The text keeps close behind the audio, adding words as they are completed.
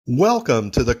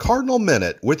Welcome to the Cardinal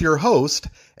Minute with your host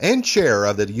and chair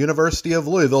of the University of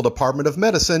Louisville Department of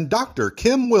Medicine, Dr.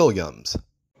 Kim Williams.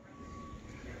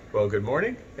 Well, good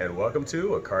morning and welcome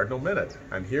to a Cardinal Minute.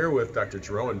 I'm here with Dr.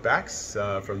 Jeroen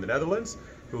from the Netherlands,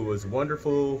 who was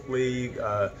wonderfully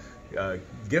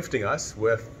gifting us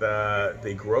with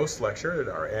the Gross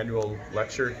Lecture, our annual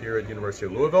lecture here at the University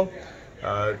of Louisville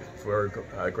for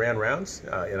Grand Rounds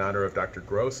in honor of Dr.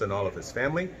 Gross and all of his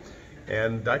family.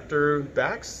 And Dr.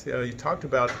 Bax, you talked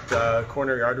about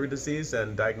coronary artery disease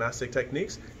and diagnostic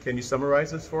techniques. Can you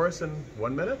summarize this for us in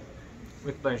 1 minute?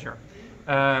 With pleasure.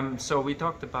 So we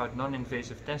talked about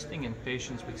non-invasive testing in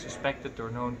patients with suspected or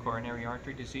known coronary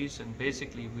artery disease, and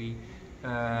basically we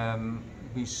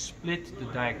split the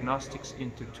diagnostics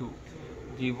into two.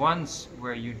 The ones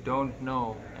where you don't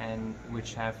know and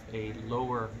which have a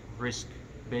lower risk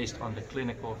based on the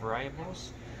clinical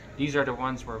variables, these are the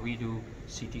ones where we do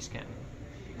CT scan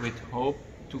with hope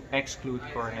to exclude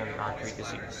coronary artery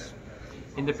disease.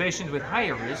 In the patient with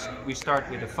higher risk, we start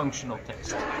with a functional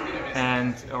test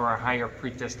or a higher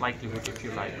pretest likelihood, if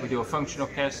you like. We do a functional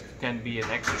test, can be an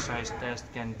exercise test,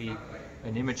 can be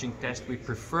an imaging test. We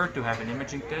prefer to have an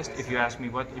imaging test. If you ask me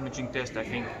what imaging test, I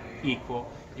think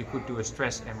equal. You could do a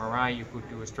stress MRI, you could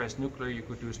do a stress nuclear, you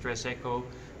could do a stress echo.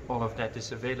 All of that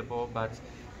is available, but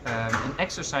an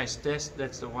exercise test,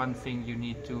 that's the one thing you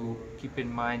need to keep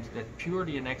in mind, that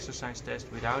purely an exercise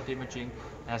test without imaging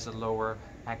has a lower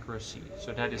accuracy.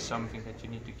 So that is something that you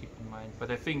need to keep in mind.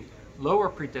 But I think lower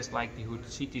pretest likelihood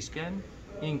CT scan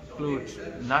includes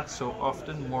not so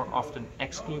often, more often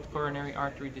exclude coronary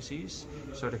artery disease.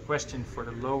 So the question for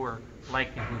the lower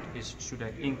likelihood is, should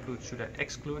I include, should I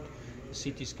exclude?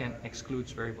 The CT scan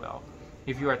excludes very well.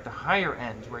 If you're at the higher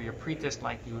end, where your pretest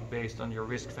likelihood based on your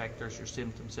risk factors, your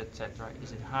symptoms, etc.,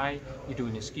 is it high, you do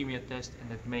an ischemia test,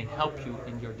 and it may help you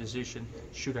in your decision,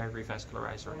 should I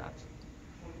revascularize or not.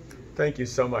 Thank you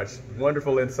so much.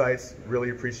 Wonderful insights. Really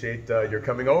appreciate your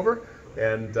coming over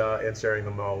and sharing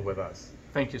them all with us.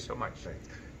 Thank you so much.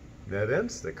 That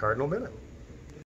ends the Cardinal Minute.